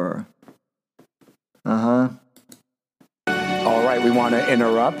whatsoever. All right, we want to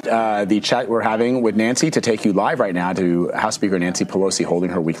interrupt the chat we're having with Nancy to take you live right now to House Speaker Nancy Pelosi holding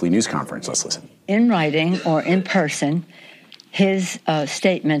her weekly news conference. Let's listen. In writing or in person, his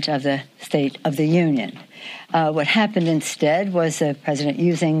statement of the State of the Union. What happened instead was the president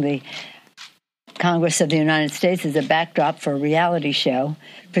using the Congress of the United States as a backdrop for a reality show,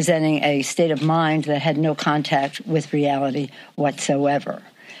 presenting a state of mind that had no contact with reality whatsoever.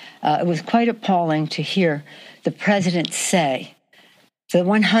 It was quite appalling to hear the president say the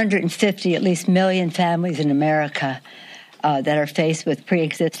 150 at least million families in America that are faced with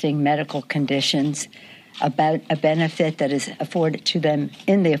pre-existing medical conditions, about a benefit that is afforded to them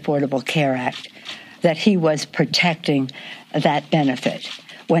in the Affordable Care Act, that he was protecting that benefit,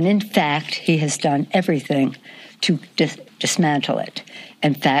 when in fact he has done everything to dismantle it.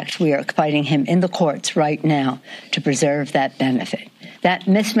 In fact, we are fighting him in the courts right now to preserve that benefit. That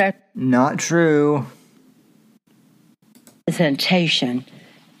Not true. Presentation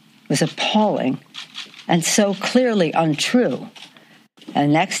was appalling and so clearly untrue.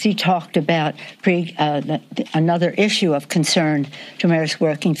 And next he talked about another issue of concern to America's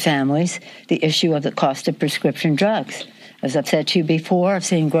working families, the issue of the cost of prescription drugs. As I've said to you before, I've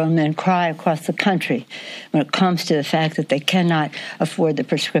seen grown men cry across the country when it comes to the fact that they cannot afford the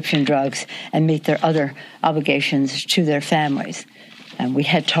prescription drugs and meet their other obligations to their families. And we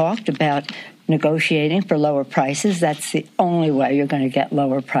had talked about negotiating for lower prices. That's the only way you're going to get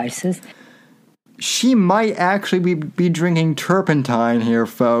lower prices. She might actually be drinking turpentine here,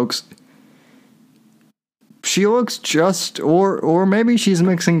 folks. She looks or maybe she's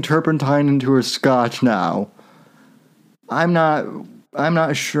mixing turpentine into her scotch now. I'm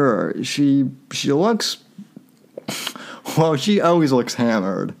not sure. She looks, well, she always looks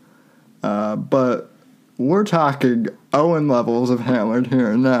hammered. But we're talking Owen levels of hammered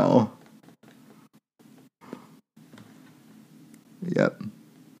here now. Yep.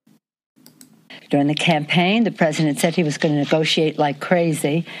 During the campaign, the president said he was going to negotiate like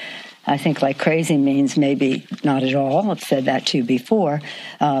crazy. I think like crazy means maybe not at all. I've said that to you before,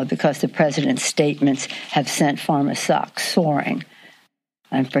 because the president's statements have sent pharma stocks soaring.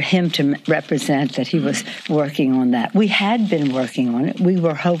 And for him to represent that he was working on that. We had been working on it. We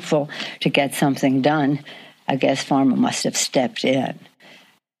were hopeful to get something done. I guess pharma must have stepped in.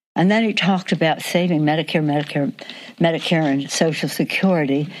 And then he talked about saving Medicare and Social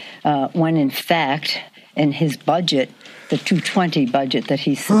Security, when in fact, in his budget, the 2020 budget that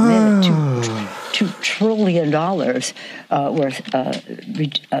he submitted, $2 trillion worth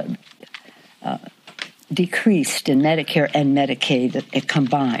decreased in Medicare and Medicaid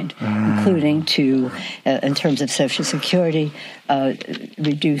combined, including to, in terms of Social Security,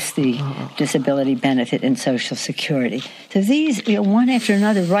 reduce the disability benefit in Social Security. So these, one after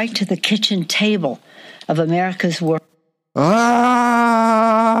another, right to the kitchen table of America's work.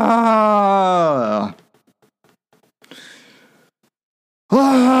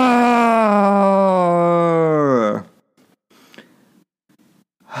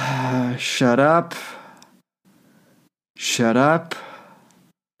 Shut up. Shut up.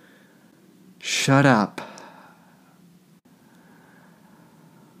 Shut up.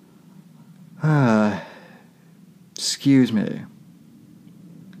 Excuse me.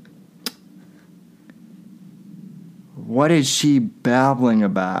 What is she babbling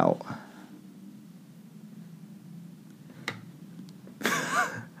about?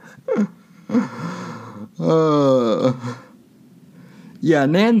 Yeah,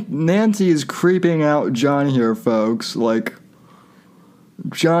 Nancy is creeping out Johnny here, folks. Like,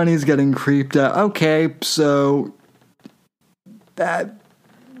 Johnny's getting creeped out. Okay, so that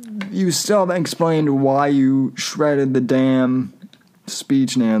you still haven't explained why you shredded the damn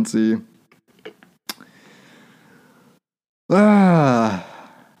speech, Nancy.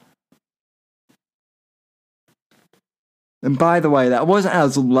 And by the way, that wasn't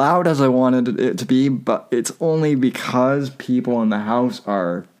as loud as I wanted it to be, but it's only because people in the house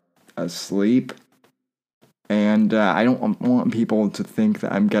are asleep. And I don't want people to think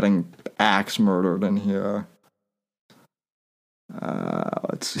that I'm getting axe murdered in here.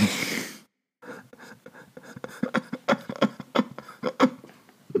 Let's see.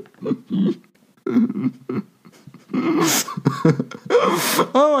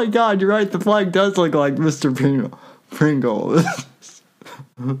 Oh my god, you're right. The flag does look like Mr. Pringle.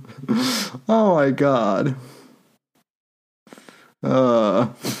 Oh my god.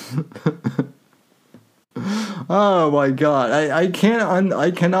 Oh my god. I cannot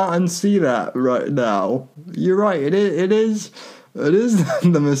unsee that right now. You're right. It is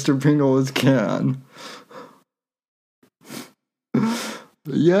the Mr. Pringle is can.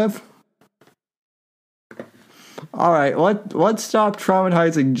 Yep. All right, let's stop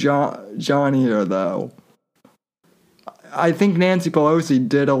traumatizing John here, though. I think Nancy Pelosi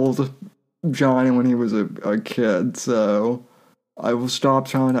diddled Johnny when he was a kid, so I will stop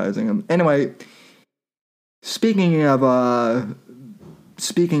traumatizing him. Anyway, speaking of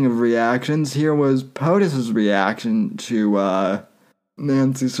reactions, here was POTUS's reaction to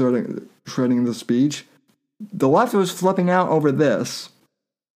Nancy shredding the speech. The left was flipping out over this,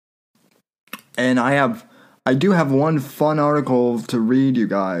 and I do have one fun article to read you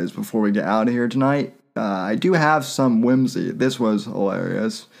guys before we get out of here tonight. I do have some whimsy. This was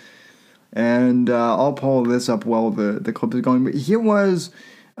hilarious. And I'll pull this up while the clip is going. But here was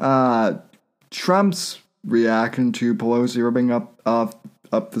Trump's reaction to Pelosi ripping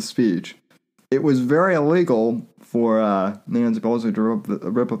up the speech. It was very illegal for Nancy Pelosi to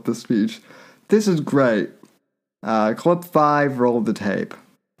rip up the speech. This is great. Clip 5, roll the tape.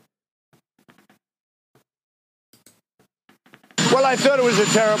 Well, I thought it was a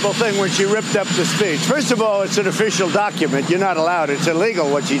terrible thing when she ripped up the speech. First of all, it's an official document. You're not allowed. It's illegal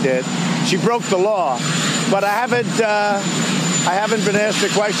what she did. She broke the law. But I haven't been asked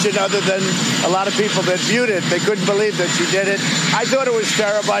a question other than a lot of people that viewed it. They couldn't believe that she did it. I thought it was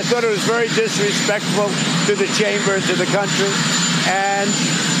terrible. I thought it was very disrespectful to the chamber, to the country. And,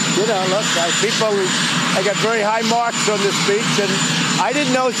 you know, look, I got very high marks on the speech. And I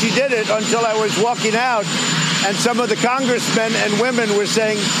didn't know she did it until I was walking out. And some of the congressmen and women were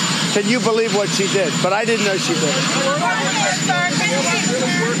saying, can you believe what she did? But I didn't know she did it.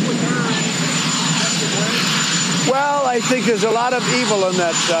 Well, I think there's a lot of evil on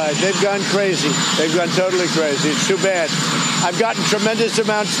that side. They've gone crazy. They've gone totally crazy. It's too bad. I've gotten tremendous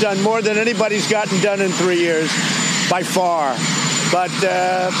amounts done, more than anybody's gotten done in 3 years, by far. But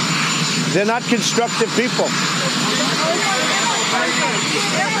they're not constructive people.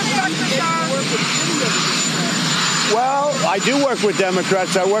 Well, I do work with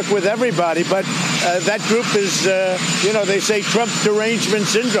Democrats. I work with everybody. But that group is, they say Trump derangement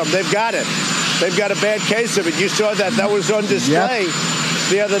syndrome. They've got it. They've got a bad case of it. You saw that. That was on display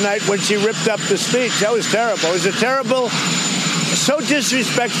the other night when she ripped up the speech. That was terrible. It was so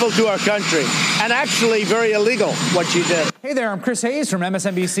disrespectful to our country, and actually very illegal what she did. Hey there, I'm Chris Hayes from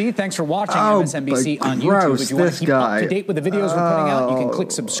MSNBC. Thanks for watching MSNBC on YouTube. If you want to keep up to date with the videos we're putting out, you can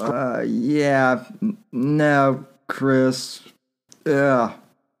click subscribe. No, Chris. No.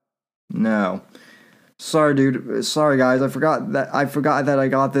 Sorry, dude. Sorry, guys. I forgot that I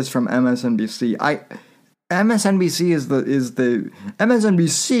got this from MSNBC. MSNBC is the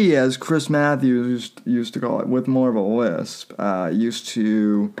MSNBC, as Chris Matthews used to call it, with more of a lisp. Used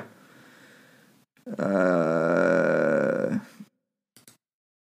to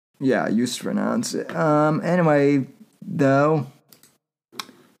pronounce it. Anyway, though,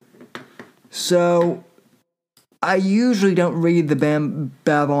 so I usually don't read the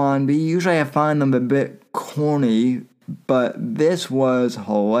Babylon Bee. Usually I find them a bit corny, but this was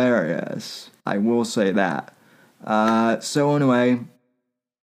hilarious. I will say that. So anyway,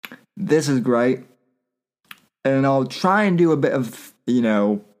 this is great. And I'll try and do a bit of,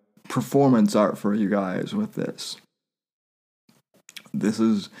 performance art for you guys with this. This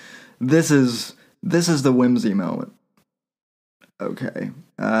is the whimsy moment. Okay.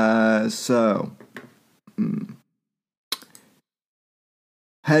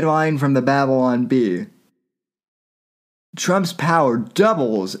 Headline from the Babylon Bee. Trump's power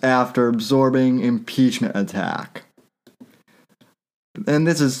doubles after absorbing impeachment attack. And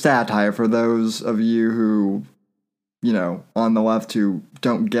this is satire for those of you who, on the left who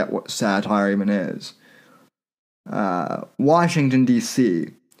don't get what satire even is. Washington, D.C.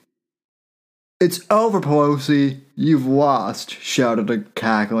 It's over, Pelosi. You've lost, shouted a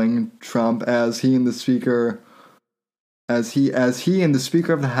cackling Trump as he and the speaker as he and the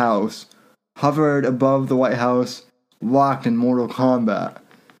Speaker of the House hovered above the White House, locked in mortal combat.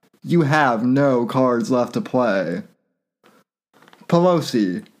 You have no cards left to play.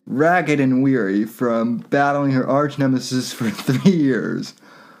 Pelosi, ragged and weary from battling her arch nemesis for 3 years,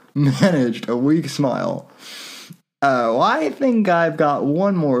 managed a weak smile. Oh, I think I've got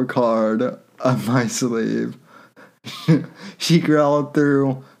one more card up my sleeve. She growled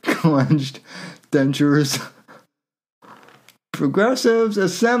through clenched dentures. Progressives,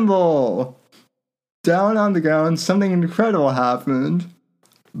 assemble! Down on the ground, something incredible happened.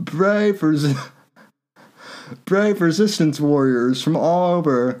 Brave resistance warriors from all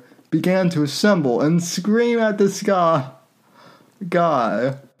over began to assemble and scream at this guy.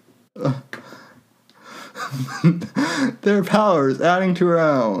 Their powers adding to her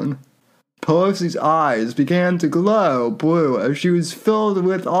own. Pelosi's eyes began to glow blue as she was filled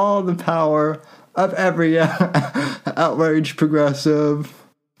with all the power of every outraged progressive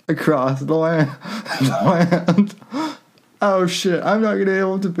across the land. Oh shit, I'm not going to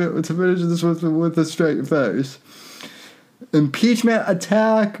be able to finish this with a straight face. Impeachment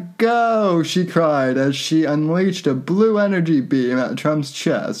attack, go, she cried as she unleashed a blue energy beam at Trump's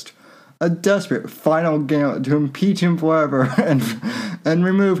chest. A desperate final gauntlet to impeach him forever and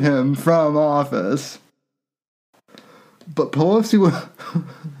remove him from office. But Pelosi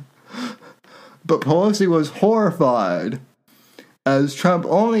was horrified as Trump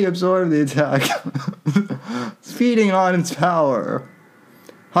only absorbed the attack, feeding on its power.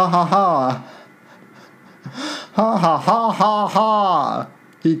 Ha ha ha. Ha ha ha ha ha.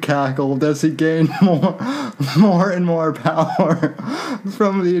 He cackled as he gained more and more power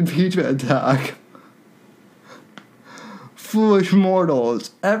from the impeachment attack. Foolish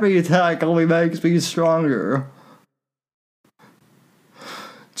mortals, every attack only makes me stronger.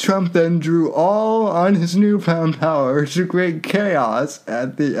 Trump then drew all on his newfound power to create chaos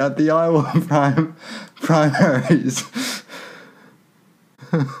at the Iowa primaries,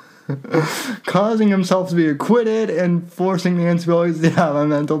 causing himself to be acquitted and forcing Nancy Pelosi to have a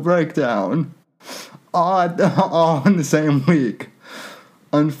mental breakdown, all in the same week.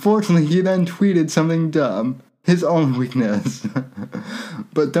 Unfortunately, he then tweeted something dumb, his own weakness.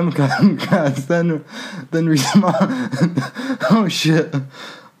 But Democrats then respond. Oh shit.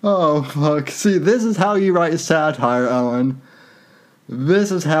 Oh fuck. See, this is how you write satire, Ellen.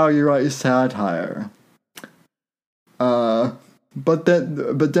 This is how you write satire. But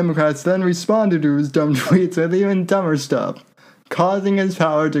Democrats then responded to his dumb tweets with even dumber stuff, causing his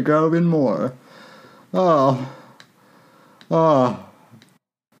power to grow even more. Oh,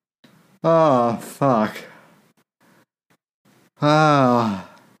 fuck. Now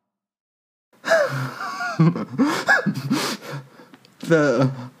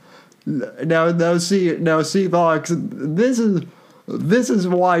see, Fox. This is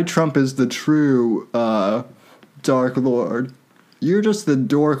why Trump is the true Dark Lord. You're just the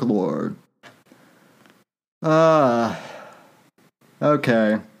Dork Lord.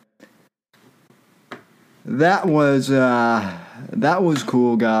 Okay. That was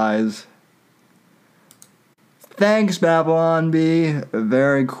cool, guys. Thanks, Babylon B.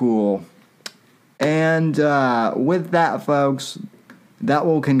 Very cool. And with that, folks, that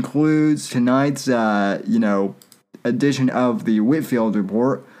will conclude tonight's edition of the Whitfield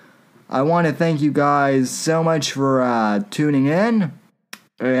Report. I want to thank you guys so much for tuning in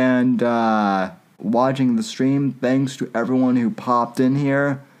and watching the stream. Thanks to everyone who popped in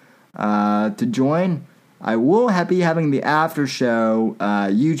here to join. I will be having the after show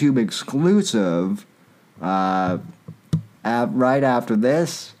YouTube exclusive right after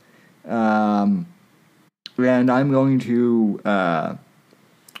this. And I'm going to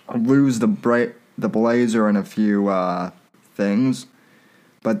lose the blazer and a few things.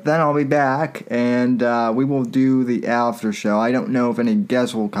 But then I'll be back, and we will do the after show. I don't know if any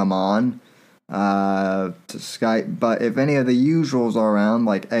guests will come on to Skype, but if any of the usuals are around,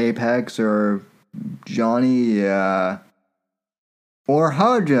 like Apex or Johnny or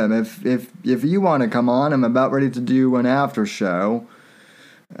Hajim, if you want to come on, I'm about ready to do an after show.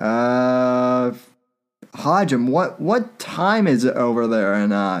 Hajim, what time is it over there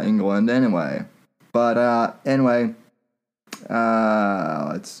in England anyway? But anyway.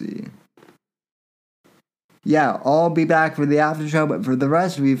 Let's see. Yeah, I'll be back for the after show, but for the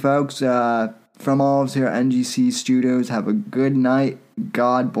rest of you folks, from all of us here at NGC Studios, have a good night.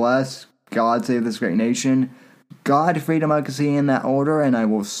 God bless. God save this great nation. God, freedom, democracy in that order, and I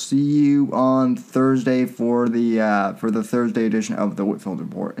will see you on Thursday for the Thursday edition of the Whitfield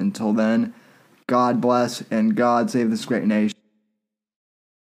Report. Until then, God bless and God save this great nation.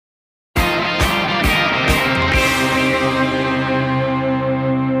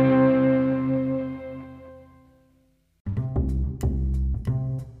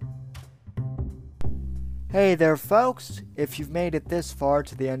 Hey there, folks. If you've made it this far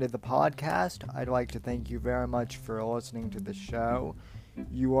to the end of the podcast, I'd like to thank you very much for listening to the show.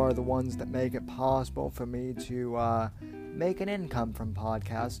 You are the ones that make it possible for me to make an income from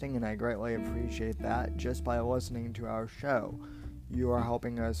podcasting, and I greatly appreciate that just by listening to our show. You are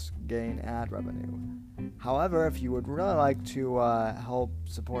helping us gain ad revenue. However, if you would really like to help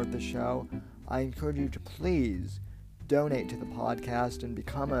support the show, I encourage you to please donate to the podcast and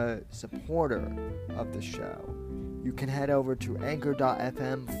become a supporter of the show. You can head over to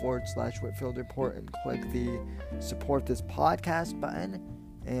anchor.fm/Whitfield Report and click the support this podcast button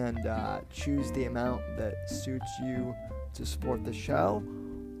and choose the amount that suits you to support the show.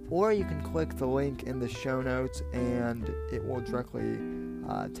 Or you can click the link in the show notes and it will directly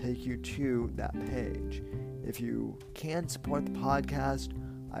take you to that page. If you can support the podcast,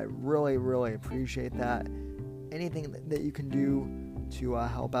 I really, really appreciate that. Anything that you can do to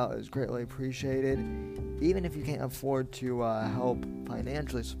help out is greatly appreciated. Even if you can't afford to help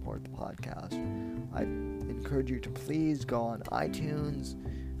financially support the podcast, I encourage you to please go on iTunes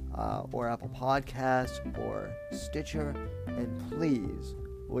or Apple Podcasts or Stitcher and please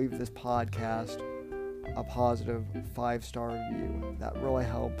leave this podcast a positive 5-star review. That really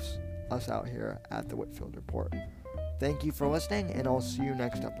helps us out here at the Whitfield Report. Thank you for listening, and I'll see you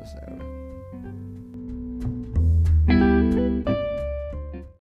next episode.